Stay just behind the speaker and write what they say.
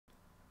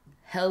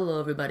Hello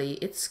everybody,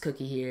 it's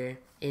Cookie here,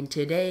 and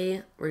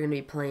today we're going to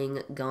be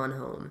playing Gone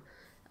Home.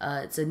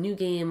 It's a new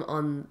game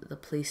on the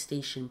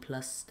PlayStation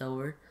Plus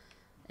store,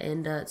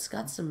 and it's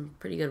got some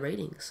pretty good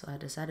ratings, so I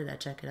decided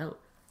I'd check it out.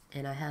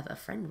 And I have a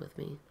friend with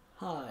me.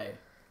 Hi.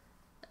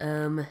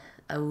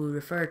 I will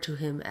refer to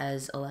him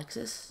as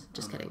Alexis.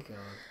 Just Oh kidding. my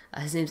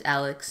God. His name's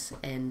Alex,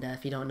 and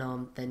if you don't know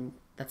him, then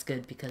that's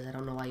good, because I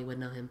don't know why you would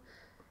know him.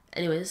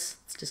 Anyways,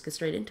 let's just get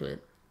straight into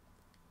it.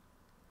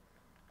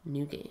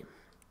 New game.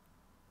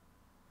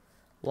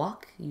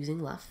 Walk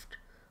using left,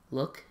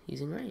 look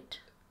using right.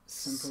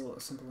 Simple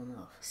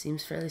enough.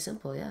 Seems fairly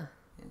simple, yeah.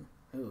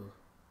 Yeah. Ooh.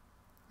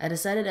 I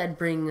decided I'd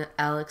bring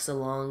Alex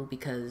along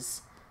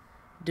because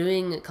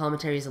doing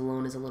commentaries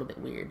alone is a little bit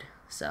weird.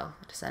 So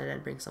I decided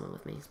I'd bring someone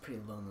with me. It's pretty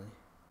lonely.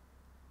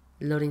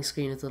 Loading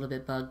screen is a little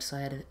bit bugged, so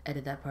I had to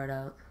edit that part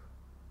out.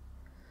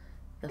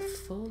 The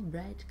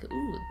Fulbright.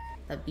 Ooh,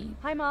 that beat.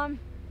 Hi, Mom.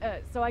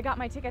 So I got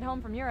my ticket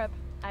home from Europe.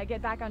 I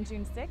get back on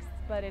June 6th,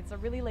 but it's a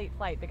really late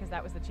flight because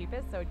that was the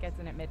cheapest, so it gets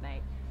in at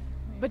midnight.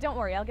 But don't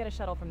worry, I'll get a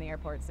shuttle from the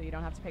airport so you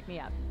don't have to pick me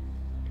up.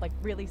 Like,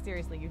 really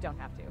seriously, you don't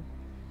have to.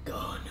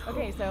 Gone home.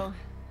 Okay, so,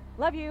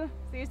 love you.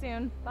 See you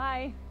soon.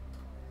 Bye.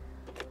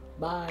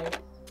 Bye.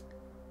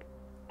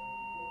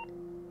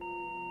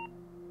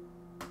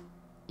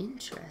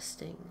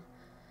 Interesting.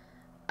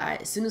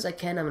 Alright, as soon as I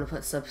can, I'm going to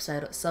put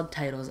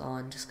subtitles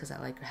on, just because I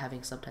like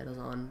having subtitles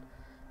on,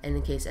 and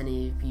in case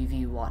any of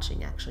you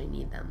watching actually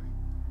need them.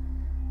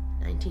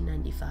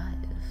 1995.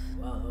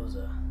 Wow, that was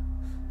a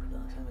pretty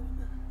long time ago,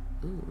 man.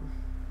 Ooh.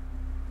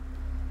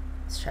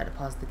 Let's try to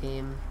pause the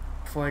game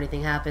before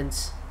anything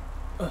happens.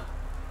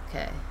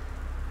 Okay.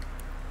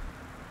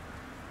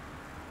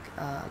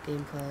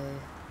 Gameplay.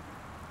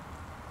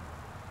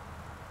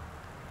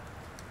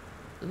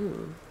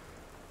 Ooh.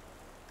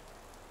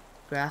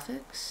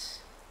 Graphics.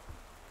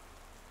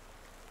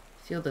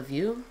 Field of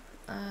view.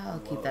 I'll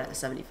keep that at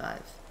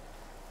 75.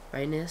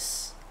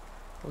 Brightness.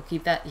 We'll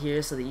keep that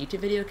here so the YouTube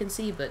video can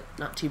see, but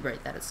not too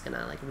bright that it's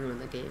gonna like ruin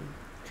the game.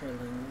 Try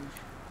language.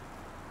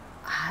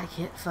 I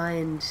can't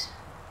find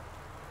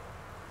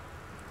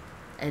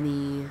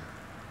any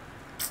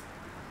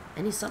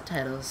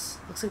subtitles.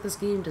 Looks like this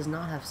game does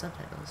not have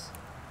subtitles.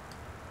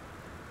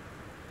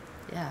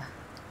 Yeah.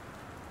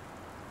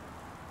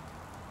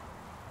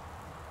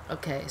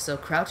 Okay, so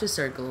crouch is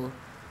circle,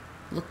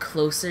 look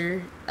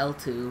closer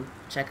L2,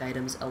 check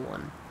items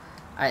L1.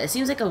 Alright, it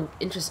seems like a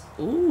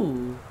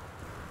ooh.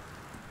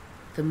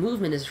 The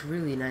movement is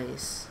really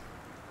nice.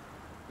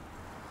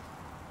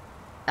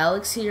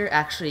 Alex here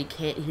actually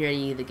can't hear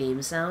any of the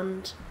game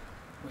sound,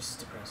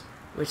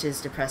 which is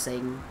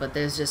depressing, but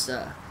there's just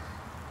a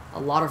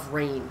lot of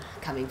rain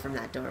coming from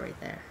that door right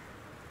there.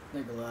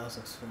 The glass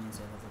looks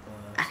fancy. I love the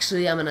glass.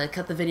 Actually, I'm gonna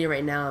cut the video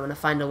right now. I'm gonna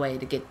find a way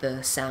to get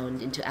the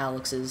sound into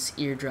Alex's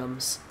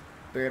eardrums.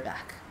 We're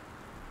back.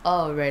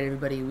 Alright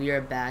everybody, we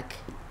are back.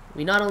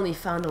 We not only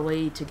found a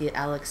way to get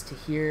Alex to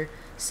hear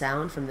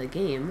sound from the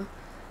game,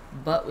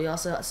 but we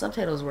also got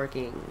subtitles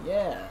working.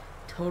 Yeah.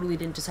 Totally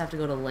didn't just have to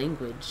go to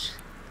language.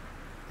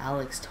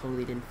 Alex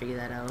totally didn't figure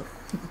that out.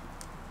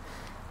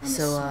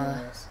 So,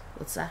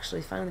 let's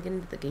actually finally get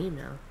into the game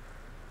now.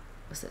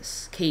 What's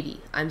this?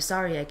 Katie, I'm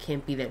sorry I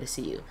can't be there to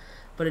see you,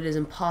 but it is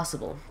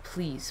impossible.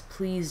 Please,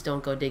 please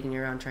don't go digging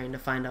around trying to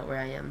find out where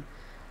I am.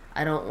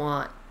 I don't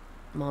want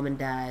Mom and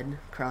Dad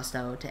crossed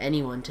out to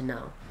anyone to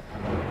know.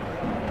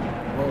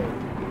 Whoa.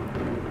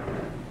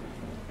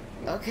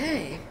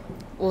 Okay.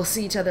 We'll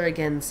see each other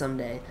again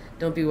someday.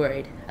 Don't be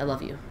worried. I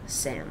love you.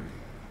 Sam.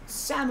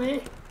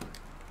 Sammy!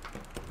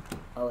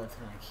 Oh, that's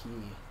my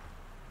key.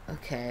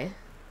 Okay.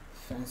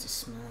 Fancy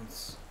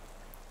smells.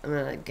 I'm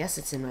gonna guess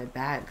it's in my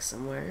bag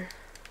somewhere.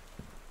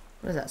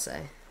 What does that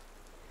say?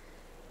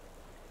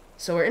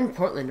 So we're in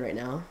Portland right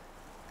now.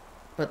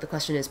 But the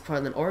question is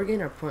Portland,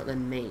 Oregon or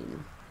Portland,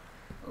 Maine?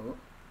 Oh.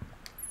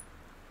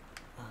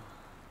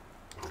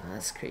 Oh,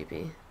 that's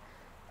creepy.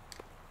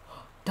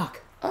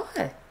 Duck! Oh,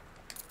 hey.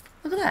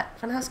 Look at that.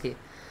 Found a husky.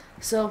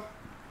 So.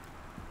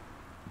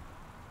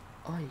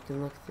 Oh, you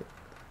can look through.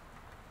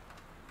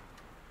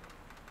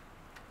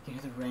 You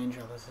hear the rain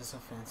drill. This is so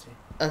fancy.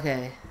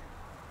 Okay.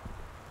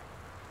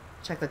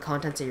 Check the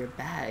contents of your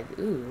bag.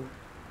 Ooh.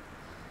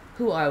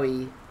 Who are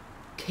we?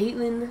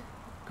 Caitlin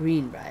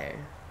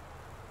Greenbrier.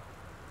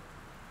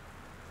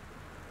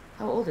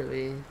 How old are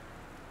we?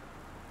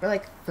 We're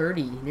like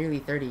 30, nearly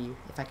 30,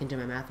 if I can do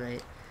my math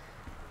right.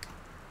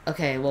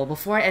 Okay, well,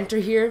 before I enter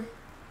here,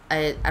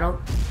 I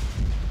don't...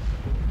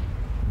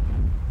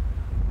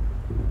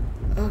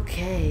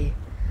 Okay.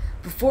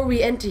 Before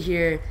we enter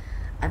here,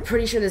 I'm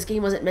pretty sure this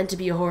game wasn't meant to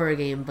be a horror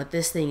game, but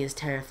this thing is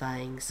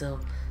terrifying, so...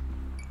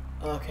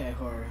 Okay,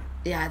 horror.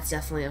 Yeah, it's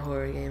definitely a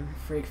horror game.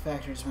 Freak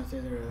factor just went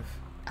through the roof.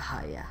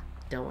 Yeah.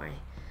 Don't worry.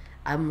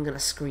 I'm gonna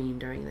scream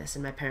during this,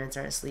 and my parents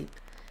are asleep.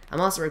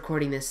 I'm also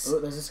recording this Oh,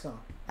 there's a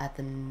skull. at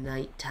the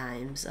night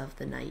times of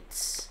the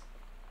nights.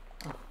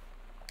 Oh.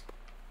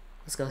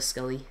 Let's go,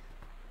 Scully.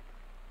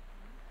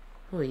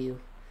 Who are you?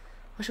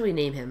 What should we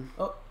name him?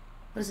 Oh.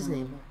 What is his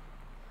name?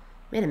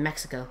 Made in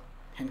Mexico.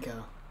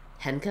 Henko.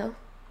 Henko?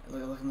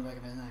 Look in the back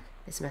of his neck.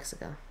 It's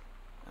Mexico.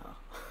 Oh.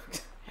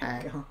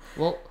 Henko.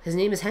 Well, his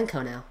name is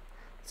Henko now.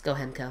 Let's go,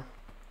 Henko.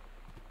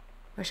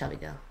 Where shall we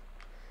go?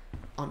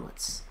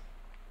 Onwards.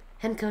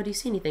 Henko, do you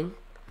see anything?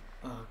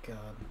 Oh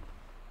god.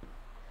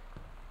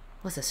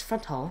 What's this?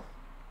 Front hall?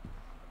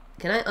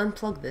 Can I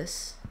unplug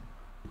this?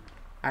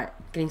 Alright,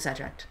 getting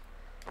sidetracked.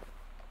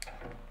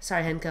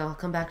 Sorry, Henko, I'll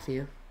come back for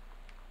you.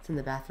 It's in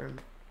the bathroom.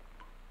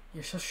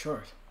 You're so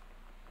short.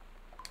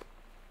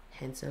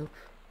 Hand soap.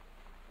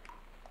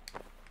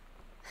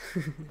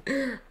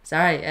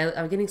 Sorry,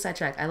 I'm getting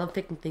sidetracked. I love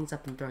picking things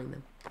up and throwing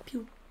them.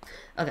 Pew.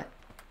 Okay.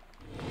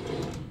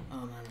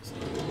 Oh man, it's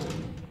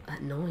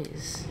That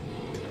noise.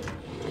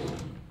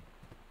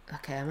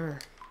 Okay, I'm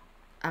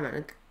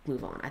gonna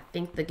move on. I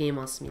think the game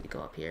wants me to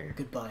go up here.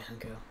 Goodbye,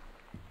 Henko.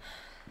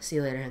 See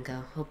you later,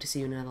 Henko. Hope to see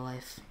you in another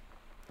life.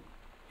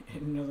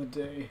 Another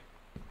day.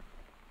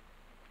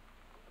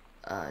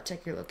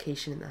 Check your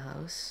location in the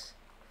house.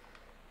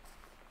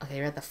 Okay,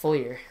 you're at the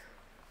foyer.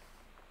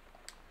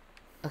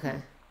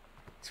 Okay.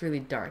 It's really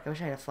dark. I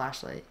wish I had a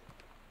flashlight.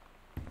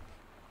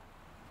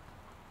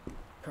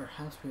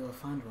 Perhaps we will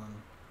find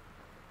one.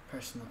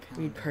 Personal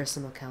calendar. Read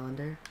personal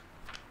calendar.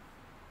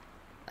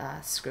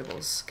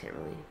 Scribbles. Can't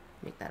really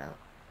make that out.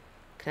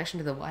 Connection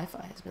to the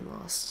Wi-Fi has been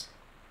lost.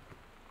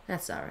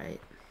 That's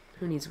alright.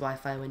 Who needs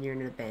Wi-Fi when you're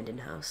in an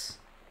abandoned house?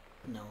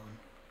 No one.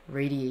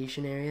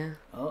 Radiation area.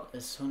 Oh,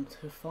 it's one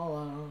to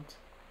Fallout.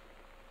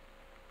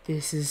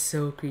 This is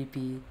so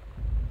creepy.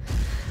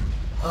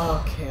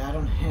 Okay, I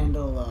don't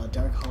handle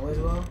dark hallways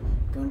well.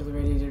 Go into the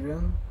radiated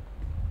room.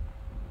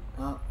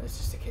 Oh, it's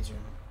just a kid's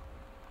room.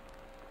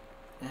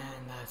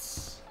 And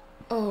that's...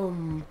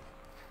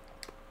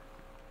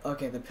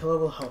 Okay, the pillow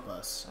will help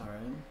us,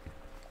 alright?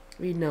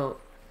 Read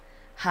note.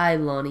 Hi,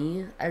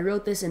 Lonnie. I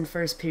wrote this in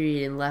first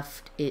period and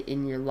left it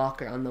in your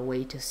locker on the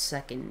way to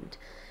second.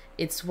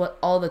 It's what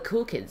all the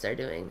cool kids are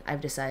doing, I've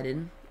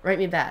decided. Write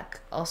me back.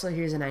 Also,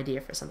 here's an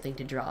idea for something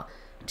to draw.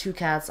 2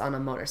 cats on a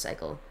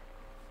motorcycle.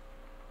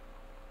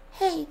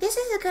 Hey, this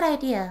is a good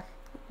idea.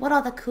 What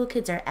all the cool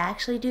kids are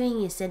actually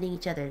doing is sending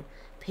each other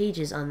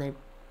pages on their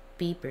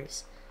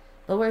beepers.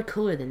 But we're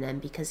cooler than them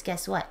because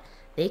guess what?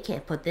 They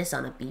can't put this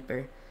on a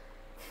beeper.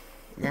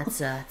 And that's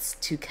it's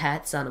 2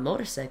 cats on a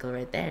motorcycle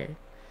right there.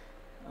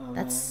 Oh,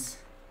 It's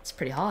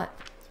pretty hot.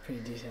 It's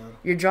pretty detailed.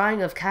 Your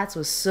drawing of cats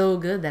was so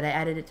good that I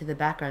added it to the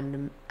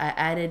background. I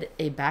added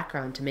a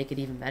background to make it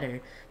even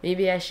better.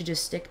 Maybe I should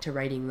just stick to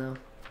writing though.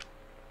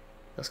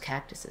 Those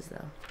cactuses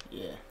though.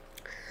 Yeah.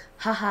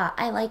 Haha,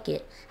 I like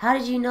it. How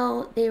did you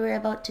know they were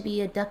about to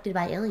be abducted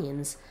by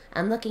aliens?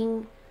 I'm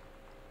looking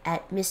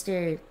at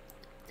Mr.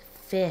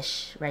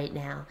 Fish right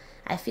now.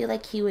 I feel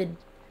like he would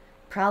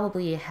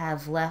probably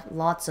have left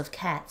lots of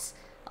cats.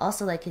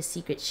 Also, like his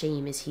secret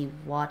shame is he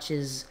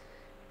watches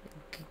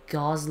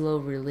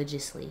Goslow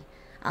religiously.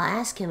 I'll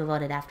ask him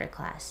about it after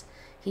class.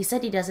 He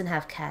said he doesn't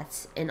have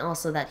cats, and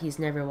also that he's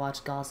never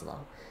watched Goslow.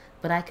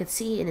 But I could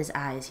see in his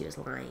eyes he was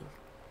lying.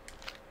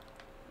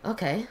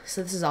 Okay,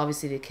 so this is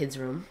obviously the kids'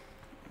 room.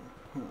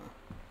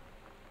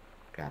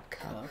 Grab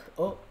cup.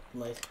 Oh,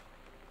 light.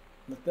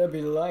 Let there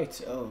be light.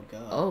 Oh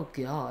god. Oh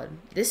god.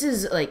 This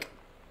is like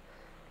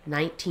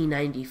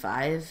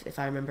 1995, if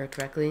I remember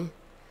correctly.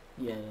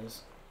 Yeah, it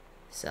is.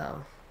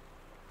 So.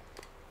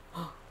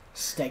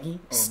 Steggy?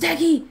 Oh,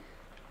 Steggy! Man.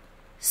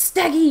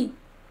 Steggy!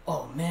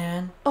 Oh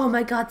man. Oh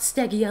my god,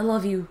 Steggy, I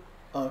love you.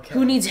 Okay.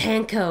 Who needs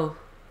Henko?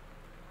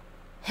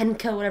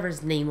 Henko, whatever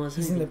his name was.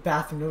 He's in the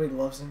bathroom, nobody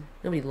loves him.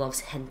 Nobody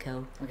loves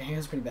Henko. Okay,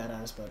 Henko's pretty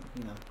badass, but,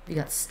 you know. You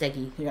got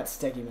Steggy. You got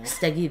Steggy, man.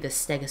 Steggy the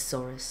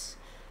Stegosaurus.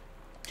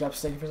 Drop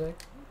Steggy for a sec.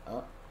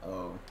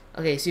 Oh.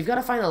 Okay, so you've got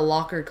to find a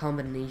locker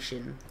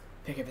combination.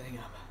 Pick everything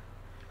up.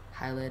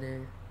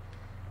 Highlighter.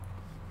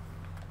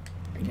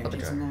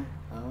 Gadgets in there.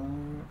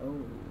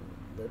 Oh,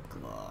 lip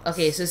gloss.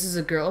 Okay, so this is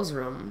a girl's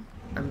room,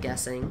 I'm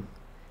guessing.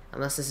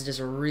 Unless this is just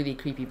a really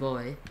creepy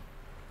boy.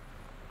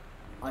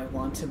 I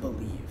want to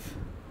believe.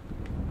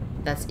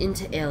 That's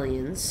into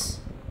aliens.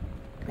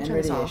 And Turn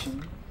this off.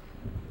 radiation.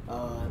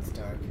 Oh, it's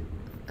dark.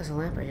 There's a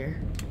lamp right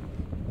here.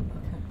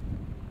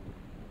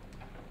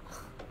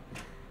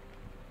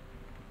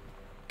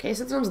 Okay,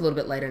 so this room's a little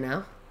bit lighter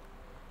now.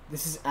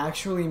 This is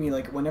actually me.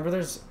 Like, whenever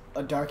there's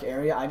a dark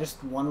area, I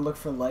just want to look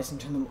for lights and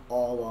turn them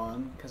all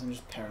on, because I'm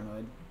just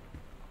paranoid.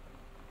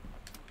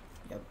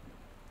 Yep.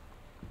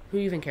 Who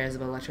even cares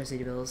about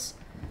electricity bills?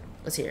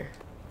 What's here?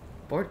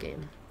 Board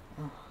game.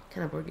 Oh. What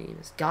kind of board game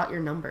is Got Your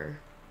Number?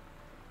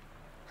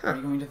 Are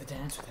you going to the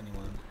dance with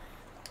anyone?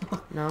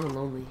 No, I'm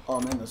lonely. Oh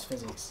man, those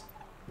physics.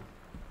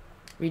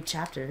 Read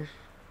chapter.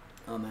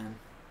 Oh man.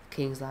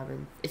 King's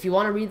Labyrinth. If you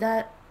want to read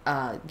that,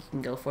 you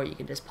can go for it. You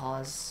can just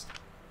pause.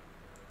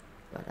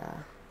 But,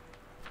 I'm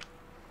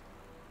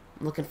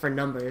looking for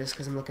numbers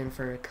because I'm looking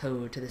for a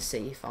code to the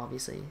safe,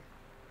 obviously.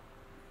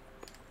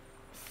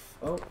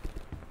 Oh.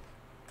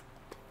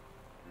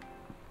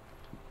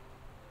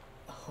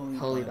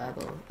 Holy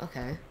Bible.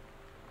 Okay.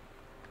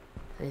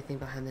 Anything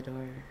behind the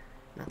door?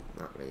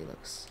 Not really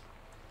looks.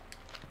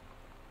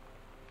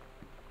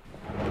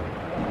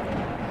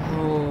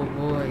 Oh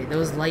boy,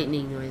 those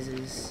lightning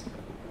noises.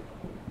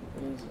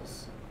 What is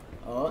this?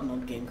 Oh,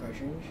 another game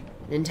cartridge.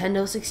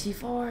 Nintendo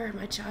 64,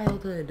 my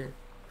childhood.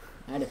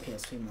 I had a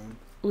PS2, man.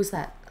 Who's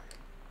that?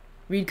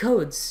 Read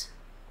codes.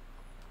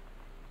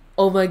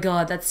 Oh my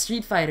god, that's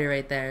Street Fighter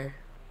right there.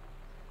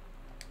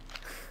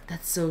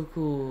 That's so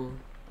cool.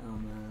 Oh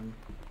man.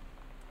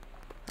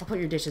 I'll put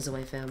your dishes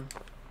away, fam.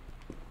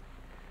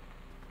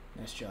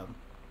 Nice job.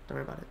 Don't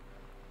worry about it.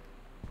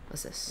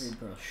 What's this? Read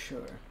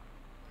brochure.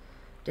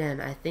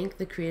 Dan, I think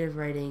the creative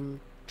writing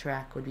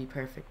track would be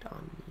perfect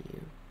on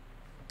you.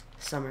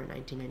 Summer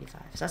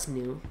 1995. So that's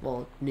new.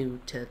 Well, new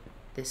to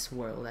this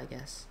world, I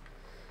guess.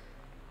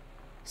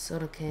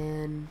 Soda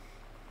can.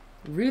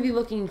 Really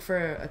looking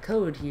for a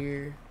code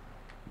here.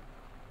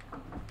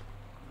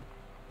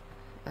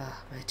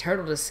 My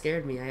turtle just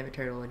scared me. I have a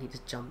turtle and he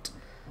just jumped.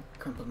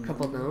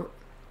 Crumpled note.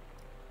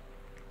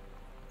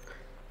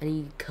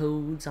 Any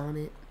codes on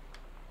it?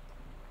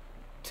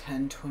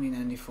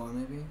 10/20/94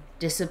 maybe?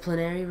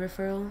 Disciplinary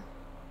referral?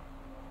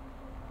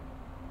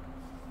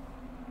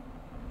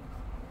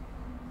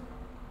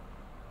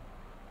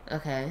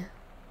 Okay.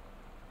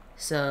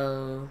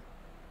 So,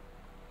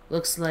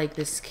 looks like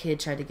this kid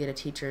tried to get a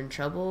teacher in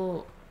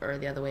trouble, or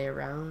the other way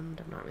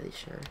around. I'm not really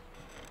sure.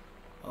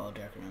 Oh,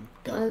 dark room.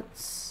 Go.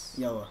 Let's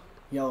Yellow.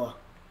 Yellow.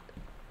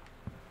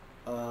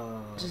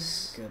 Oh,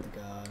 just good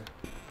God.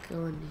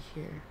 go into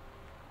here.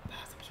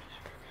 Bathrooms are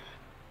never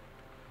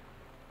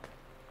good.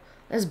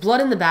 There's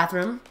blood in the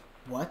bathroom.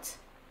 What?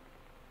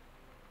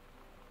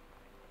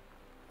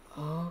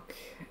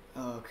 Okay.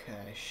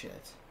 Okay,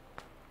 shit.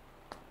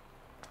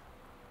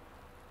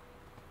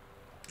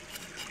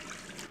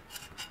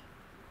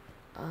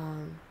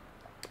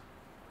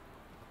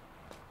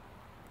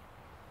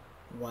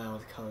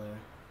 Wild color.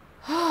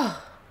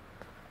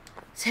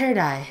 It's hair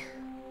dye.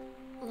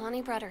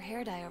 Lonnie brought her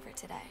hair dye over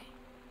today.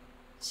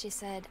 She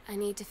said, I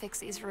need to fix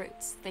these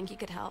roots. Think you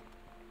could help?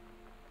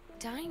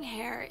 Dyeing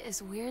hair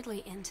is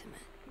weirdly intimate.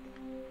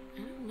 I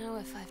don't know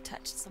if I've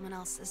touched someone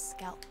else's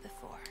scalp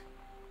before.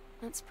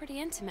 That's pretty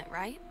intimate,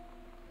 right?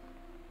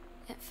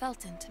 It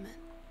felt intimate.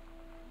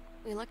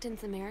 We looked in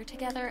the mirror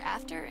together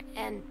after,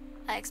 and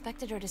I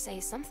expected her to say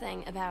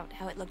something about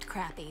how it looked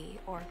crappy,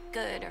 or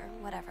good, or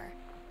whatever.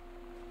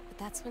 But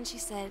that's when she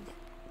said,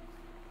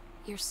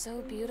 "You're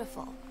so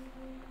beautiful."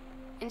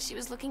 And she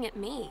was looking at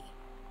me.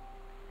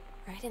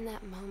 Right in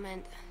that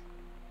moment,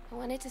 I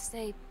wanted to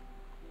say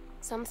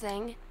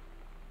something,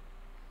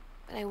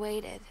 but I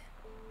waited.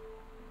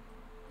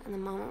 And the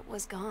moment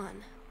was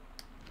gone.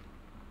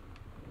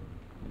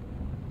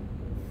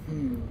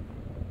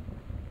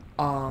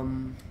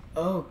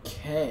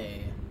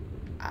 Okay.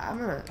 I'm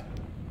gonna.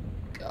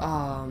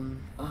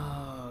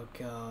 Oh,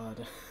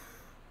 God.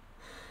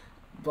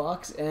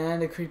 Box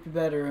and a creepy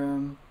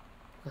bedroom.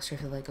 Go straight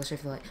for the light. Go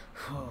straight for the light.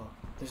 Oh,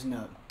 there's a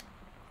note.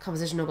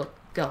 Composition notebook.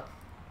 Go.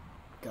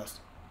 Ghost.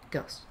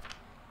 Ghost.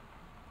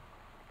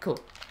 Cool.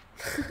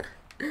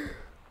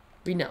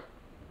 Read note.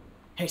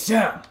 Hey,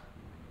 Sam!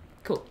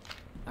 Cool.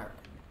 Alright.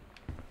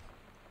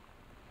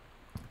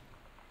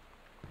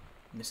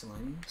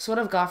 Miscellaneous? So what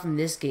I've got from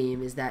this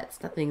game is that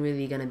it's nothing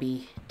really gonna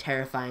be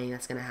terrifying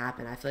that's gonna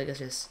happen. I feel like it's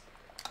just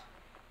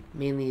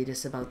mainly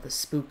just about the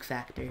spook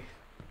factor.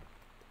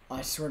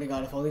 I swear to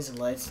God, if all these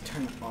lights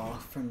turn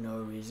off for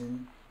no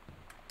reason.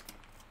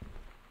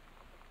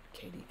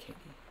 Katie.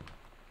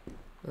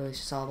 Well, it's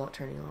just all about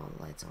turning all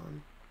the lights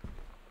on.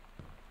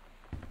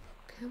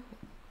 Cool.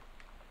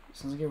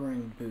 Sounds like you're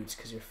wearing boots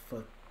because your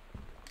foot.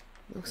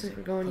 Looks like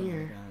we're going really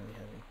here.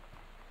 heavy.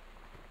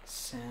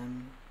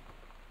 Sam.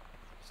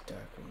 It's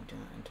dark room. Do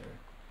not enter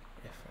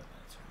if our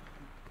lights are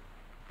on.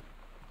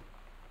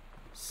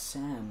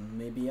 Sam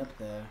may be up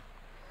there.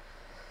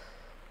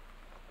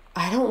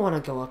 I don't want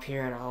to go up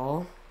here at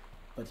all.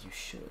 But you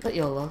should. But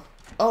YOLO.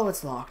 Oh,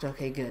 it's locked.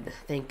 Okay, good.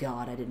 Thank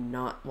God. I did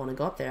not want to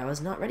go up there. I was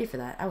not ready for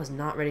that. I was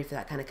not ready for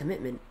that kind of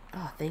commitment.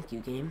 Oh, thank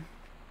you, game.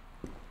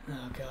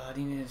 Oh God,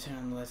 you need to turn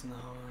on the lights in the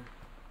hallway.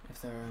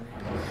 If there are any.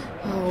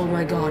 Oh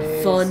my God,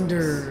 Jesus.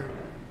 thunder.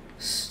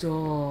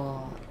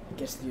 Stop.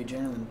 Gets the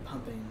adrenaline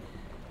pumping.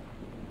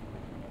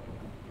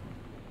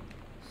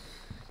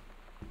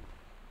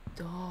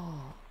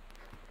 Stop.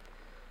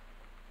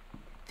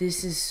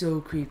 This is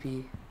so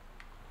creepy.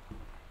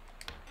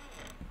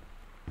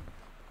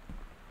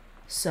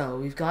 So,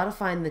 we've got to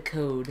find the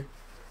code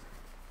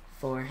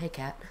for... Hey,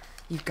 cat.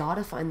 You've got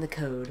to find the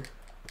code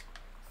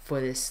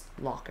for this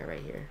locker right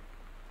here.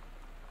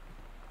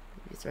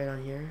 It's right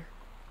on here.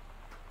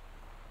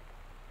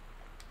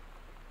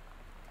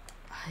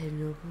 I have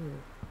no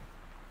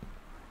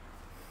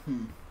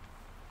clue.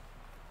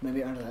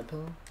 Maybe under that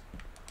pillow?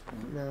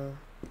 No.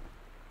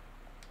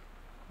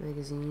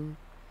 Magazine.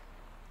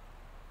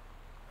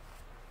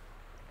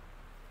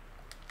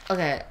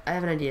 Okay, I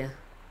have an idea.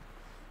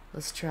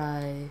 Let's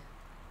try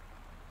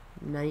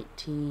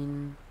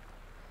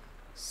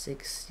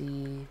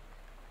 1967.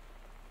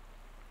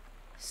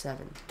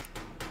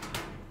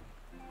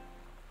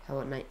 How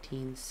about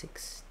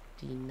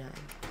 1969?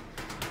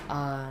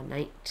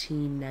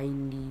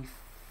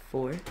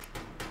 1994.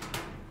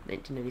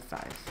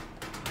 1995.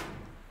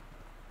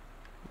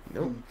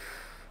 Nope.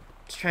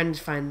 Let's trying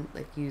to find,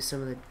 like, use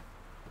some of the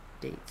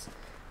dates.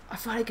 I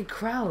thought I could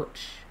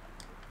crouch.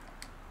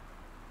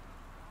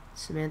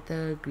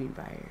 Samantha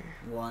Greenbrier.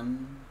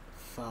 1,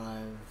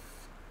 5.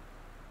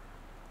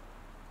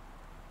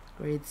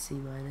 Grade C-.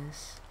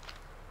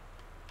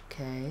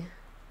 Okay.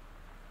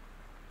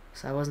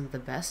 So I wasn't the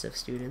best of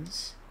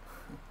students.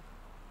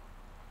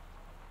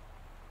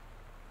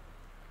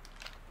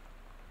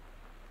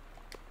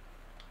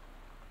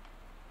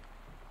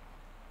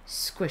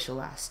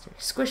 Squishalaster.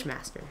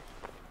 Squishmaster.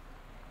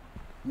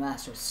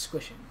 Master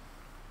squishing.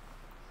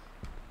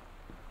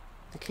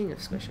 The king of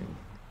squishing.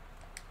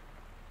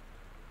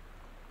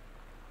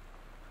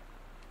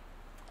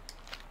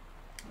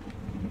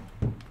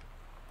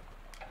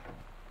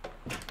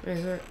 Where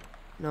is it?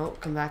 No,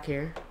 come back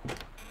here.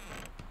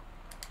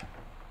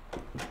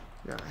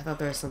 No, I thought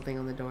there was something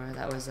on the door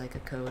that was like a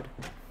code.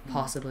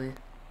 Possibly.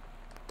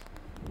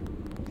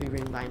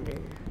 3-ring binder.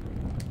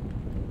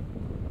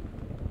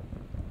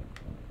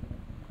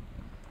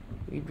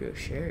 Read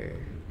brochure.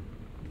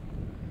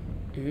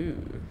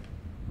 Ooh.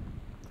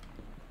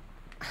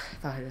 I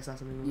thought I just saw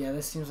something. Yeah,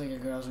 this seems like a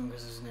girl's room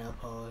because there's nail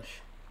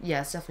polish.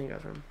 Yeah, it's definitely a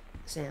girl's room.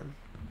 Sam.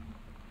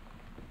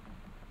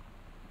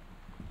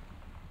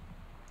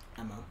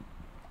 Emma.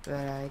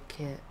 But I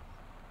can't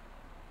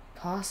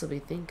possibly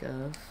think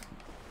of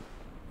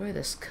where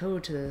this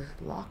code to the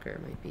locker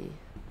might be.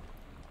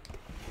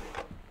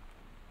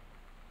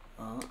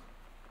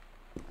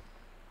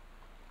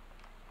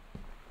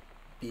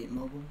 Beat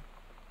Mobile.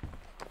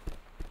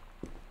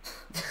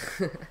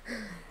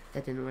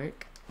 That didn't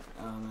work.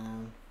 Oh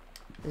man.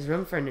 There's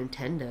room for a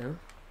Nintendo.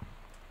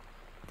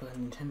 But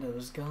Nintendo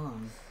was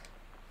gone.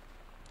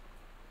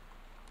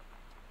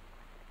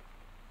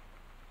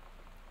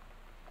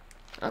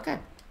 Okay.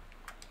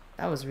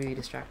 That was really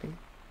distracting.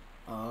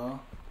 Oh.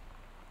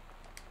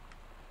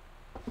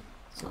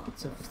 It's a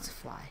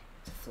fly.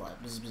 It's a fly.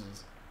 Bzz,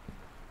 bzz.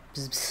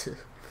 Bzz, bzz.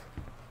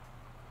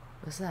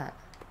 What's that?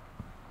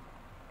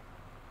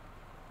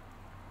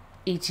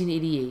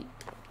 1888.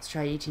 Let's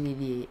try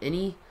 1888.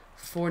 Any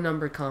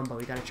 4-number combo,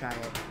 we gotta try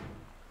it.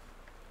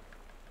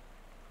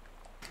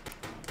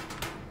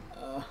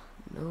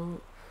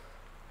 No.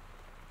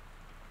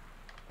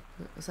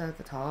 What's that at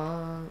the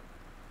top?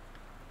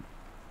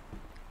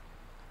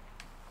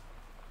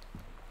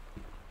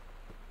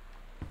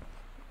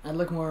 I'd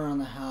look more around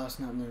the house,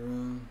 not in the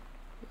room.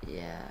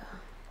 Yeah.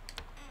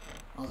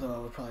 Although I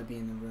would probably be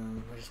in the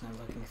room. We're just not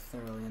looking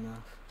thoroughly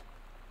enough.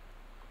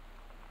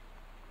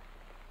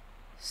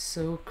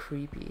 So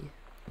creepy.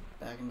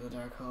 Back into the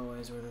dark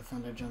hallways where the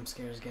thunder jump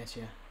scares get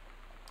you.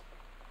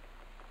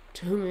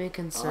 To whom it may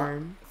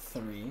concern.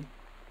 3.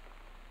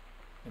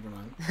 Never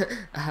mind.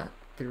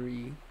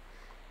 3.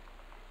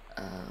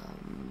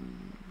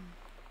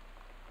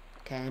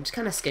 Okay, I'm just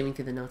kind of skimming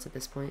through the notes at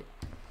this point.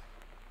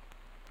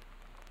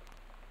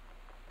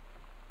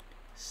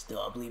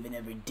 Stop leaving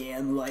every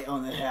damn light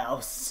on the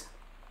house.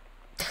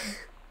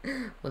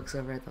 Looks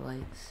over at the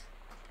lights.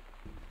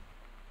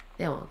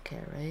 They won't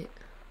care, right?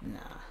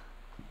 Nah.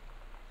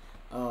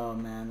 Oh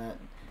man, that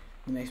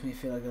makes me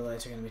feel like the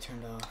lights are gonna be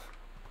turned off.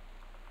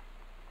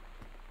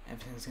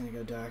 Everything's gonna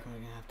go dark and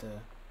we're gonna have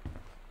to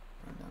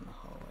run down the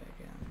hallway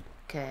again.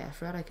 Okay, I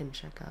forgot I can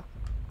check up.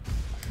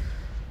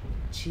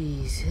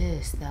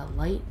 Jesus, that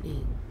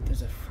lightning.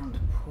 There's a front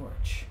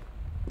porch.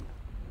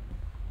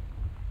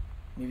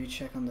 Maybe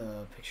check on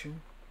the picture?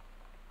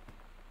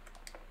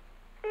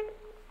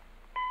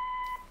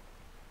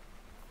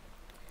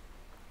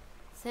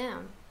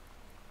 Sam.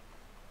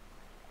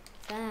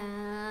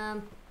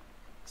 Sam.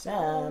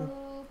 Sam!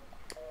 Oh.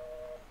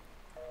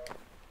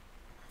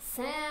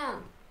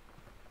 Sam.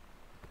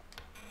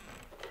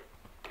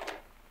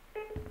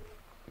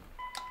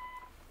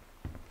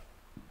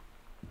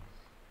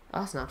 Oh,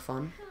 that's not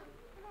fun.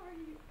 How are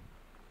you?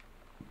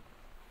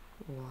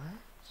 What?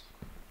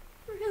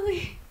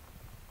 Really?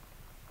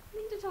 I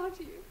need to talk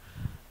to you.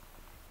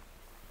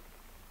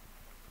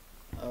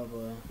 Oh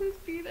boy. Please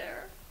be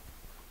there.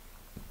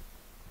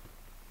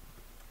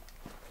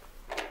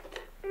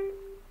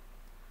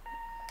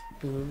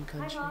 Boom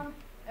country. Hi, Mom.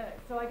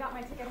 So I got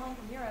my ticket home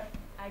from Europe.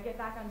 I get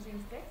back on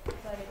June 6th, but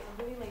it's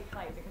a really late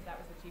flight because that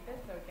was the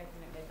cheapest, so it gets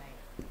in at midnight.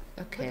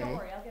 Okay. But don't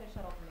worry, I'll get a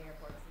shuttle from the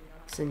airport so you don't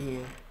have It's to. in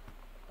here.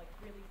 Like,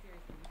 really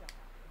seriously, you don't have to.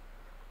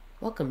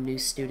 Welcome, new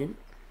student.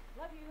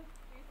 Love you.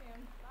 See you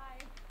soon. Bye.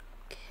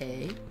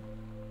 Okay.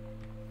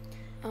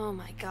 Oh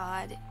my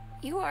god.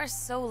 You are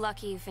so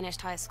lucky you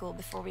finished high school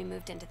before we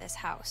moved into this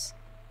house.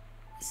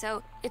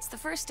 So, it's the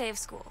first day of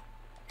school,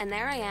 and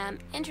there I am,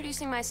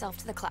 introducing myself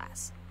to the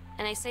class.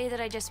 And I say that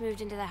I just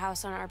moved into the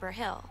house on Arbor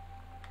Hill.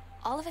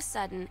 All of a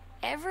sudden,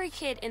 every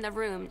kid in the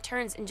room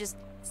turns and just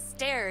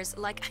stares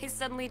like I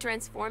suddenly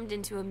transformed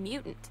into a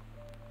mutant.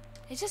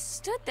 I just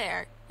stood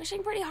there,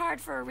 wishing pretty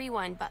hard for a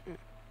rewind button.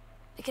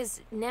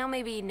 Because now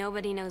maybe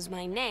nobody knows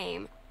my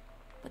name,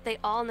 but they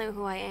all know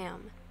who I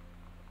am.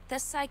 The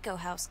Psycho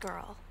House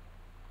girl.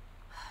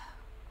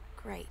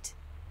 Great.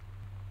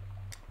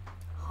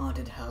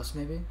 Haunted house,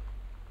 maybe?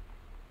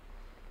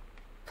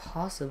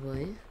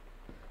 Possibly.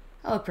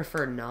 I would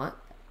prefer not.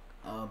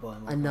 Oh boy.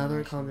 more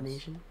Another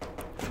combinations.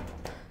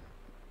 combination.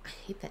 I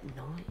hate that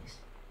noise.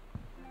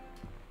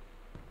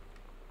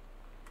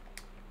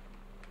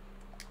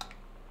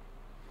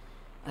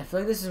 I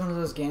feel like this is one of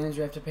those games where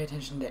you have to pay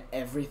attention to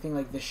everything,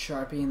 like the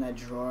Sharpie in that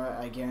drawer.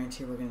 I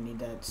guarantee we're gonna need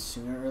that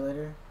sooner or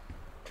later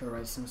to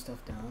write some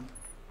stuff down.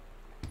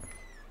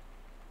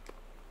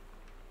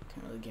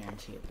 Can't really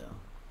guarantee it though.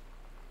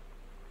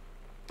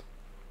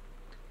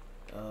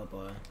 Oh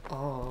boy.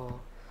 Oh.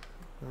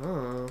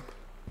 Oh.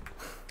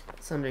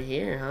 It's under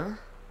here, huh?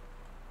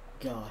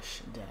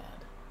 Gosh,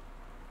 Dad.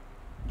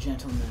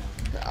 Gentleman.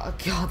 Oh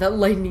god, that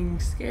lightning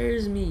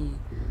scares me.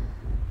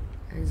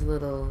 There's a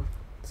little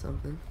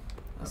something.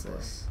 What's boy.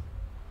 this?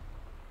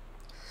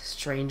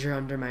 Stranger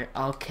under my...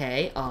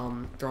 Okay,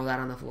 throw that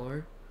on the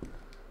floor.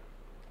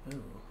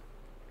 Ooh.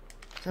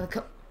 Is that a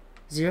cup?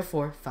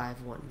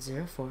 0451.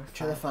 0451.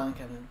 Try the filing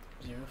cabinet.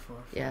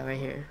 04. Yeah, right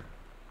here.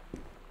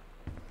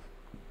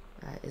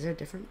 Is there a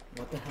different?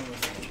 What the hell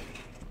is that?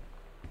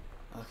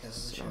 Okay,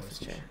 this is a Office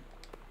chair.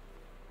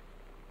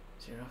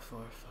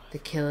 045. The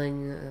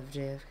killing of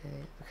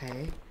JFK.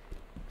 Okay.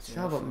 It's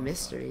all about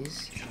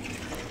mysteries.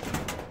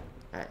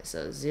 Alright,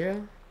 so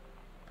 0.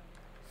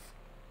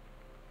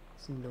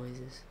 Some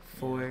noises.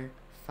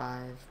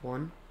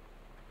 451.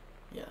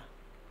 Yeah.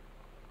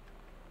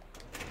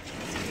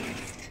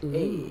 Ooh.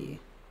 Hey.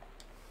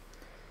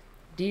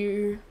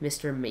 Dear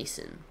Mr.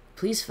 Mason,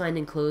 please find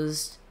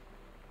enclosed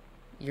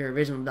your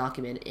original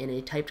document in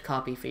a typed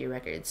copy for your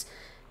records.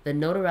 The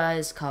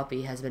notarized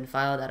copy has been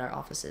filed at our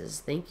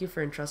offices. Thank you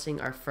for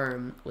entrusting our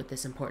firm with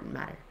this important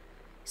matter.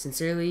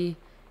 Sincerely,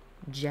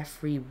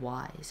 Jeffrey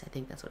Wise. I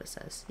think that's what it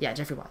says. Yeah,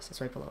 Jeffrey Wise. That's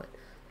right below it.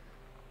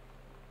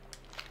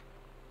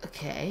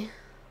 Okay.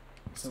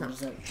 So what is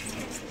that?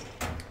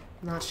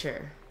 Not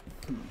sure.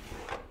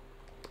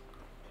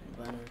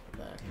 Banner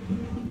back.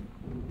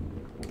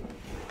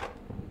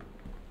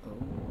 Oh,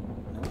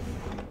 no.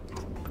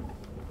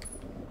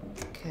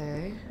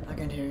 Okay. I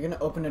can hear you're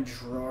gonna open a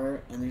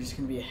drawer and there's just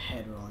gonna be a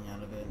head rolling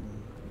out of it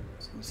and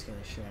it's gonna scare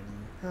the shit out of me.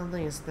 I don't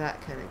think it's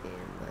that kind of game,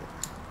 but...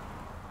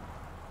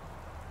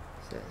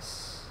 What's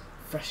this?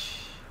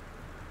 Fresh.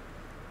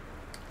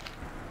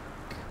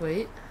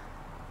 Wait.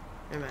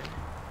 Never mind.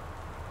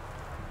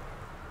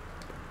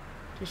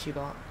 Tissue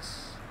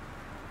box.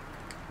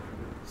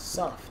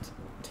 Soft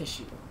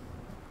tissue.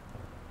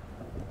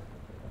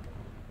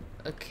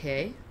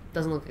 Okay.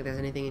 Doesn't look like there's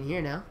anything in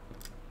here now.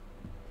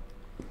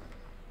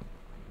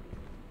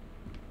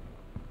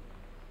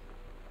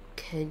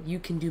 You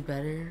can do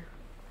better.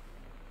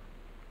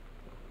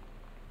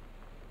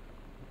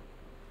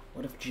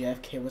 What if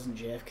JFK wasn't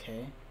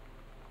JFK?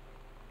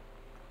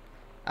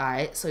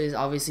 Alright, so he's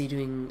obviously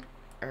doing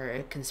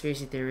a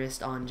conspiracy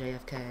theorist on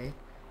JFK.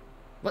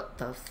 What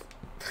the f...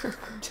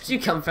 Where'd you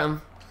come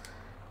from?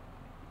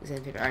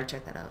 Exam paper. Alright,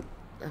 check that out.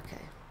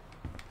 Okay.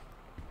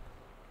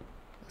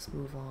 Let's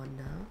move on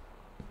now.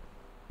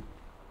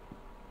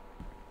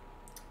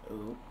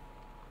 Ooh.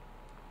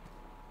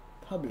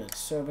 Public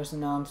service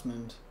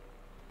announcement.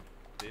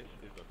 This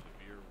is a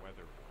severe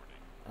weather warning.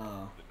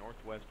 Oh. The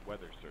Northwest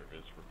Weather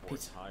Service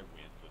reports Pizza. high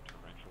winds and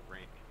torrential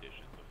rain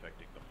conditions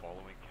affecting the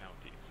following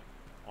counties: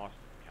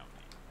 Austin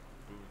County,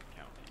 Boone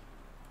County,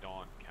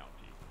 Dawn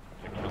County,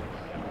 Tacoma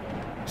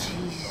County.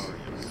 Jeez.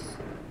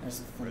 As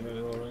the thunder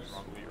Residents are rolls.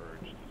 strongly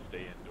urged to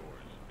stay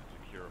indoors and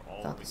secure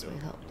all Thought this windows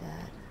would help, and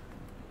Dad. doors.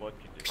 Flood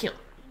conditions Pew.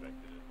 are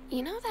expected.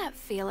 You know that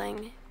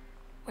feeling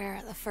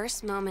where the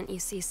first moment you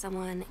see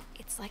someone,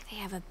 it's like they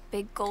have a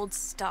big gold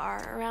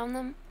star around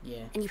them,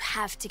 Yeah. and you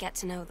have to get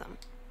to know them?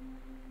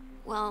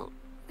 Well,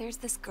 there's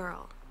this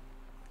girl.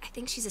 I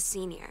think she's a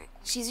senior.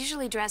 She's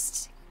usually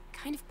dressed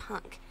kind of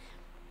punk,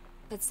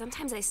 but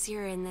sometimes I see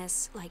her in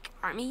this, like,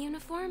 army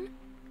uniform,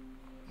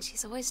 and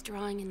she's always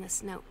drawing in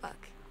this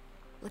notebook,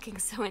 looking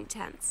so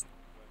intense.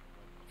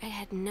 I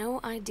had no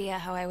idea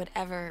how I would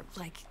ever,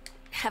 like,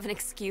 have an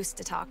excuse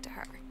to talk to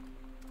her.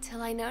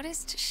 Till I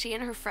noticed she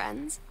and her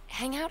friends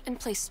hang out and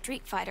play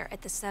Street Fighter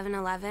at the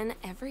 7-Eleven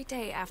every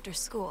day after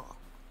school.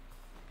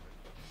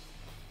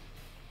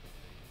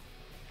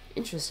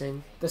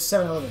 Interesting. The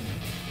 7-Eleven.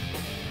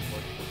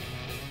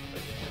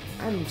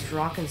 I'm just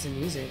rocking some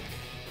music.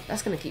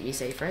 That's gonna keep me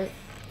safe, right?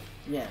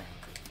 Yeah.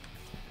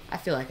 I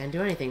feel like I can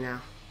do anything now.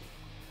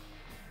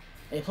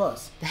 A+.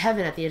 The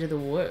Heaven at the Edge of the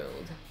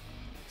World.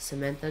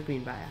 Samantha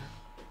Greenbrier.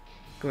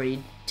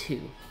 Grade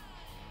 2.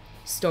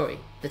 Story.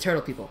 The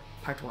Turtle People.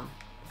 Part 1.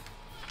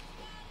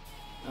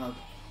 Oh,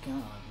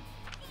 God.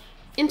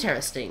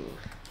 Interesting.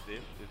 This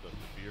is a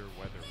severe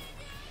weather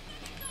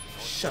warning.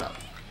 Shut up.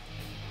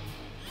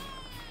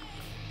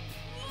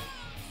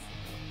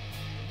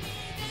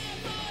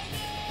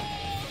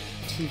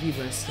 TV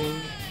listing.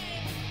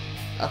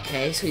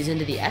 Okay, so he's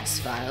into the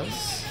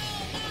X-Files.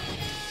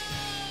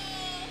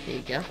 There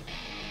you go.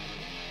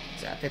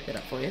 So I picked it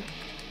up for you.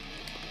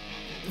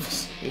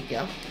 There you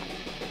go.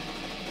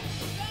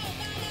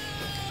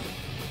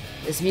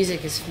 This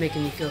music is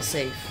making me feel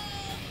safe.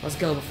 Let's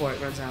go before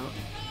it runs out.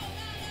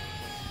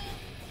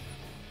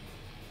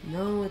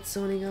 No, it's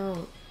zoning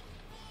out.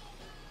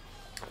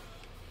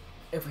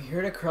 If we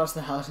heard it across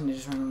the house and it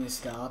just randomly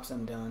stops,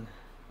 I'm done.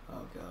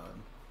 Oh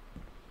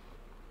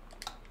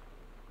god.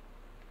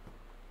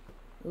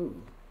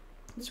 Ooh.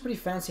 This is a pretty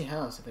fancy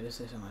house, if I do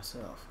say so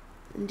myself.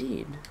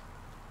 Indeed.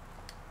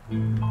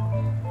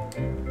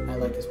 I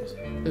like this music.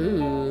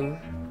 Ooh.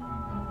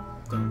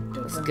 Dun,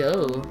 dun, Let's dun,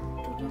 go. dun,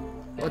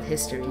 dun, What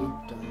history.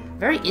 dun.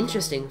 Very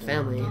interesting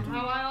family.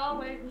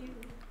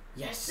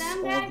 Yes,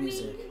 old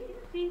music.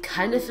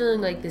 Kind of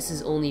feeling like this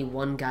is only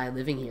one guy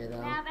living here,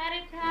 though.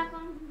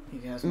 You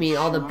guys I mean,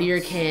 all the beer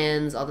shots,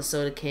 cans, all the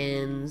soda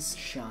cans,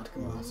 shot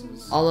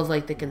glasses. all of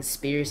like the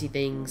conspiracy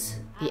things,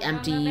 the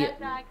empty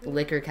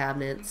liquor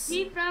cabinets.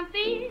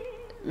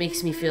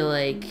 Makes me feel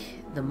like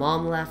the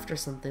mom left or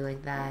something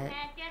like that,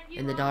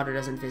 and the daughter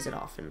doesn't visit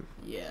often.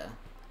 Yeah.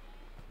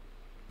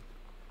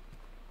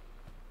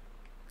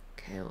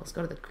 Okay, well, let's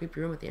go to the creepy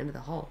room at the end of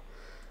the hall.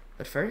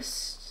 But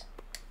first,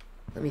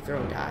 let me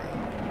throw a die.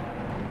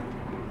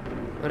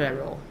 What did I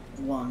roll?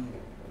 1.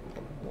 A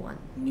 1.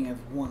 And you have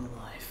 1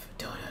 life.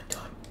 Dot dot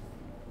dot.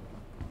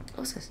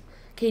 What's this?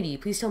 Katie,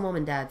 please tell mom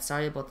and dad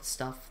sorry about the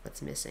stuff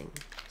that's missing.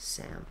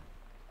 Sam.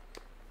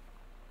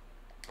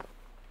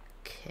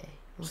 Okay.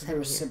 What's So there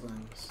were happening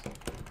here? siblings.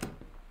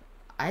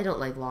 I don't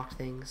like locked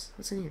things.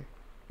 What's in here?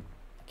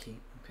 Key.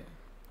 Okay.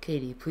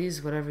 Katie,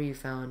 please, whatever you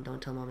found,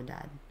 don't tell mom and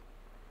dad.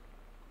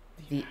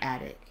 The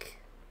attic.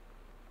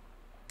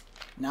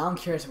 Now I'm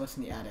curious what's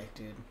in the attic,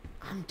 dude.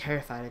 I'm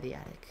terrified of the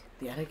attic.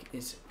 The attic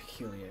is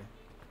peculiar.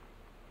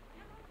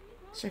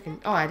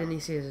 Second. Oh, I didn't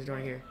even see there's a door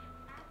here.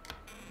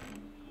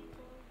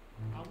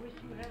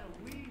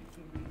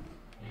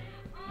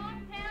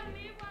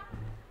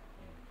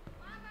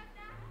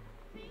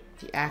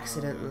 The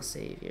accidental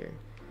savior.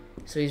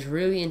 So he's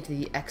really into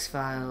the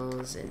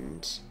X-Files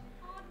and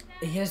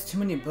He has too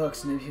many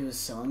books. Maybe he was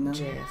selling them.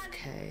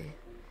 JFK.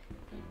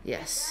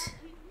 Yes.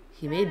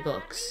 He made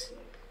books.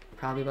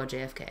 Probably about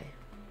JFK.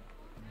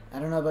 I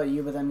don't know about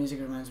you, but that music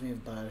reminds me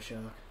of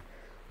Bioshock.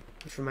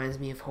 Which reminds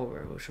me of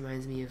horror. Which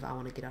reminds me of I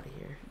want to get out of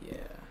here. Yeah,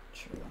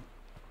 true.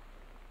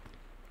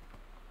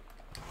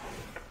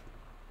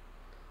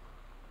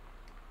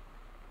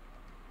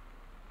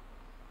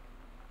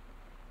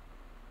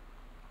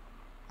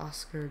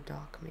 Oscar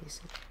Doc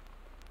Mason.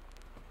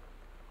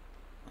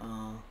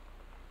 You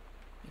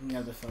can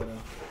grab the photo.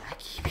 I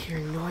keep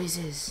hearing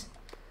noises.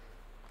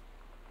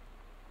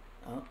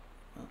 Oh.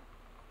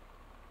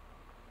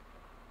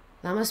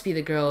 That must be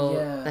the girl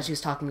Yeah. that she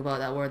was talking about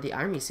that wore the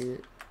army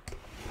suit.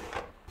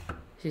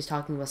 She was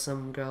talking about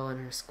some girl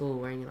in her school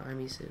wearing an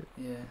army suit.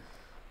 Yeah.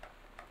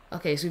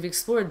 Okay, so we've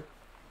explored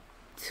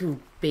to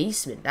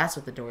basement. That's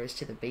what the door is,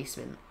 to the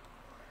basement.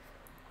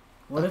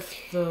 What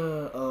if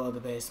the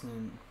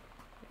basement?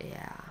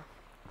 Yeah.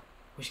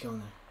 We should go in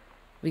there.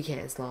 We can't,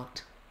 it's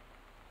locked.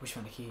 We should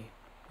find a key.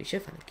 We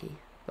should find a key.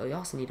 But we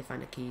also need to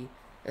find a key.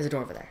 There's a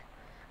door over there.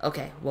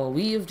 Okay, well,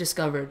 we've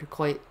discovered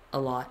quite a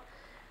lot.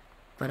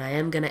 But I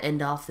am going to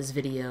end off this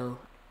video,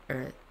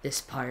 or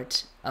this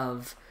part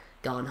of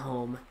Gone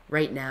Home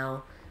right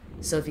now.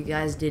 So if you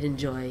guys did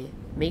enjoy,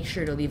 make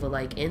sure to leave a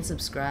like and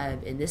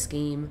subscribe. And this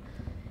game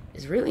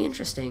is really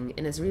interesting,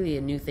 and it's really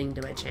a new thing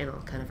to my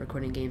channel, kind of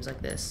recording games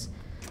like this.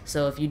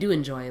 So if you do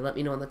enjoy, let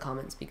me know in the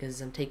comments, because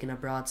I'm taking a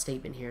broad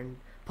statement here and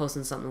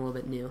posting something a little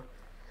bit new.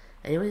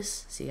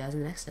 Anyways, see you guys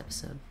in the next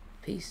episode.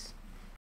 Peace.